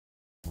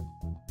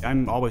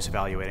I'm always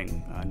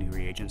evaluating new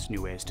reagents,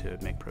 new ways to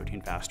make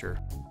protein faster.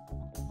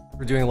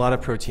 We're doing a lot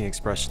of protein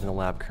expression in the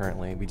lab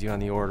currently. We do on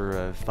the order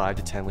of 5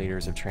 to 10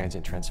 liters of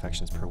transient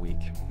transfections per week.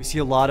 We see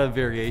a lot of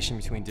variation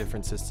between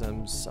different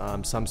systems.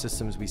 Some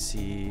systems we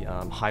see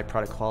high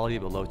product quality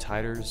but low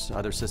titers.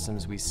 Other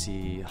systems we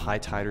see high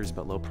titers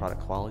but low product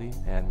quality.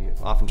 And we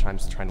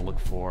oftentimes trying to look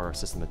for a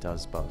system that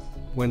does both.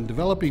 When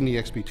developing the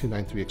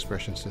Expi293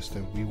 Expression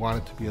System, we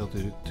wanted to be able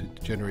to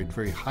generate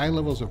very high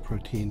levels of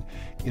protein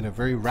in a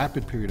very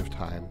rapid period of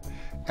time,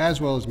 as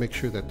well as make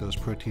sure that those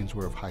proteins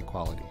were of high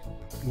quality.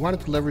 We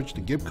wanted to leverage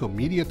the Gibco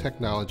media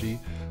technology,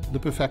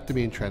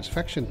 Lipofectamine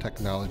transfection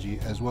technology,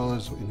 as well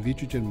as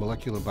Invitrogen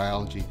molecular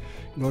biology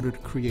in order to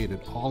create an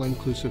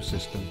all-inclusive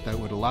system that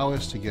would allow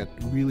us to get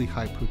really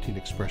high protein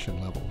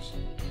expression levels.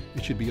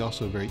 It should be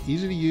also very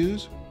easy to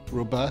use,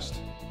 robust,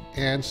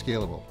 and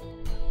scalable.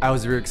 I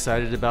was very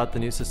excited about the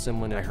new system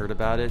when I heard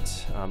about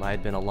it. I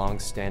had been a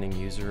long-standing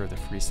user of the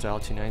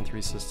Freestyle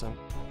 293 system.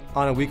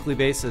 On a weekly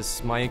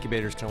basis, my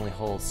incubators can only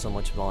hold so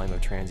much volume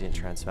of transient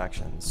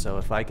transfections. So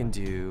if I can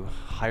do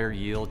higher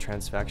yield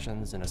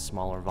transfections in a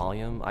smaller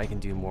volume, I can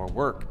do more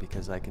work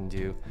because I can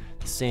do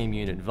the same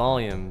unit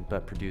volume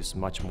but produce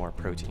much more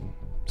protein.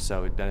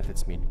 So it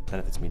benefits me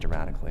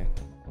dramatically.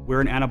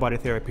 We're an antibody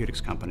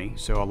therapeutics company,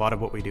 so a lot of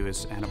what we do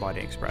is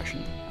antibody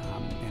expression.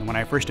 And when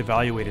I first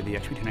evaluated the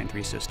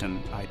Expi293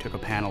 system, I took a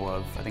panel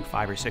of, I think,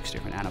 5 or 6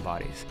 different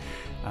antibodies.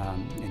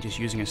 And just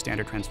using a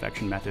standard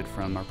transfection method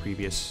from our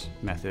previous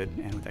method,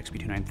 and with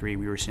Expi293,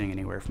 we were seeing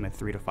anywhere from a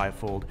 3 to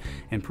 5-fold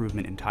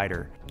improvement in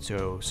titer.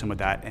 So some of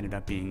that ended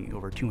up being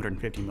over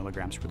 250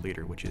 milligrams per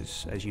liter, which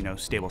is, as you know,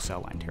 stable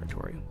cell line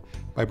territory.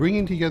 By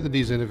bringing together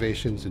these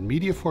innovations in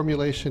media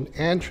formulation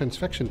and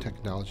transfection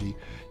technology,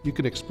 you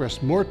can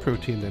express more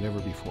protein than ever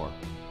before.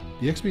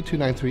 The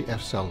Expi293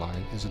 F cell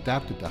line is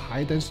adapted to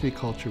high-density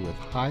culture with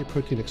high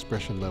protein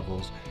expression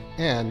levels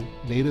and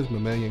native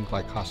mammalian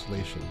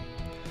glycosylation.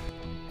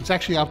 It's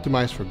actually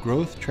optimized for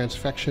growth,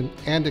 transfection,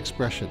 and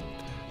expression.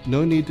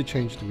 No need to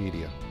change the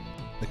media.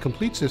 The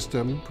complete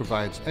system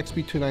provides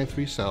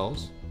Expi293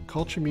 cells,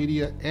 culture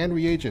media, and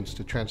reagents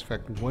to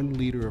transfect 1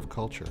 liter of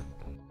culture.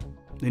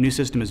 The new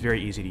system is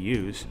very easy to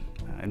use.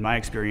 In my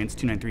experience,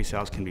 293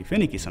 cells can be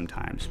finicky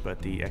sometimes,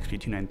 but the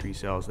Expi293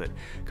 cells that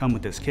come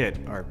with this kit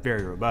are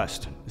very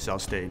robust. The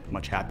cells stay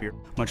much happier,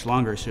 much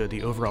longer, so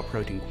the overall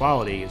protein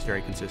quality is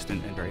very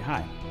consistent and very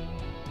high.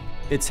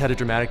 It's had a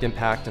dramatic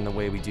impact on the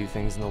way we do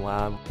things in the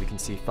lab. We can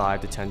see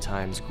 5 to 10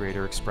 times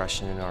greater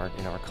expression in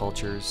our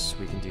cultures.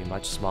 We can do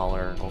much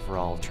smaller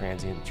overall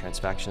transient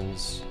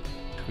transfections.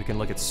 We can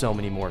look at so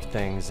many more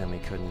things than we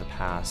could in the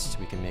past.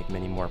 We can make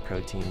many more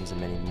proteins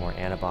and many more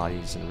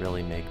antibodies and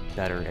really make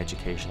better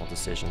educational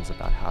decisions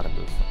about how to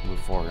move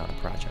forward on a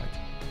project.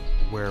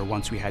 Where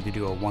once we had to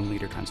do a 1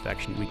 liter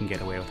transfection, we can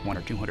get away with 100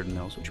 or 200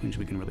 mils, which means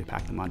we can really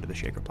pack them onto the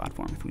shaker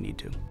platform if we need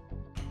to.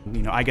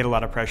 You know, I get a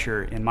lot of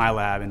pressure in my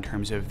lab in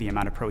terms of the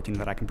amount of protein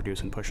that I can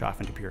produce and push off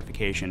into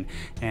purification.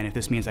 And if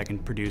this means I can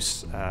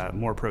produce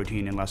more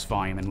protein in less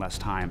volume and less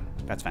time,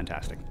 that's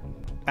fantastic.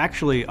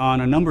 Actually,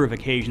 on a number of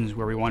occasions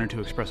where we wanted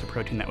to express a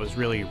protein that was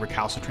really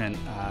recalcitrant,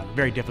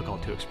 very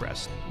difficult to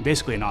express,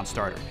 basically a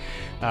non-starter,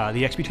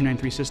 the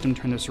Expi293 system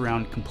turned this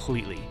around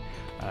completely.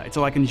 It's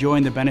like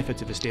enjoying the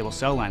benefits of a stable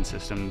cell line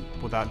system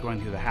without going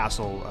through the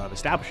hassle of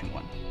establishing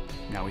one.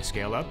 Now we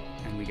scale up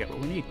and we get what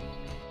we need.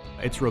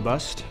 It's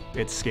robust,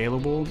 it's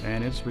scalable,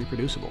 and it's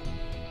reproducible.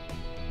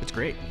 It's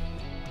great.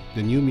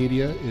 The new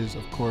media is,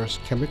 of course,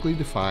 chemically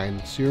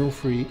defined,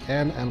 serum-free,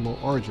 and animal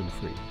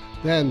origin-free.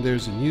 Then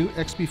there's a new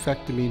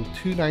Expi293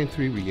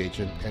 293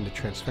 reagent and the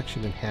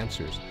transfection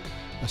enhancers,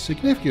 a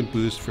significant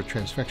boost for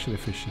transfection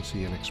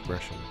efficiency and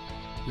expression.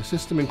 The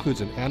system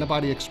includes an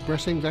antibody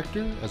expressing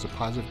vector as a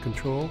positive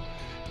control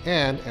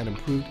and an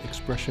improved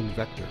expression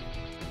vector.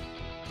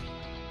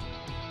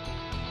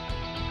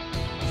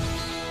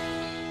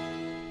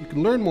 You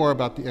can learn more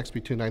about the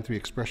Expi293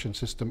 Expression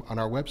System on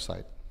our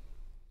website.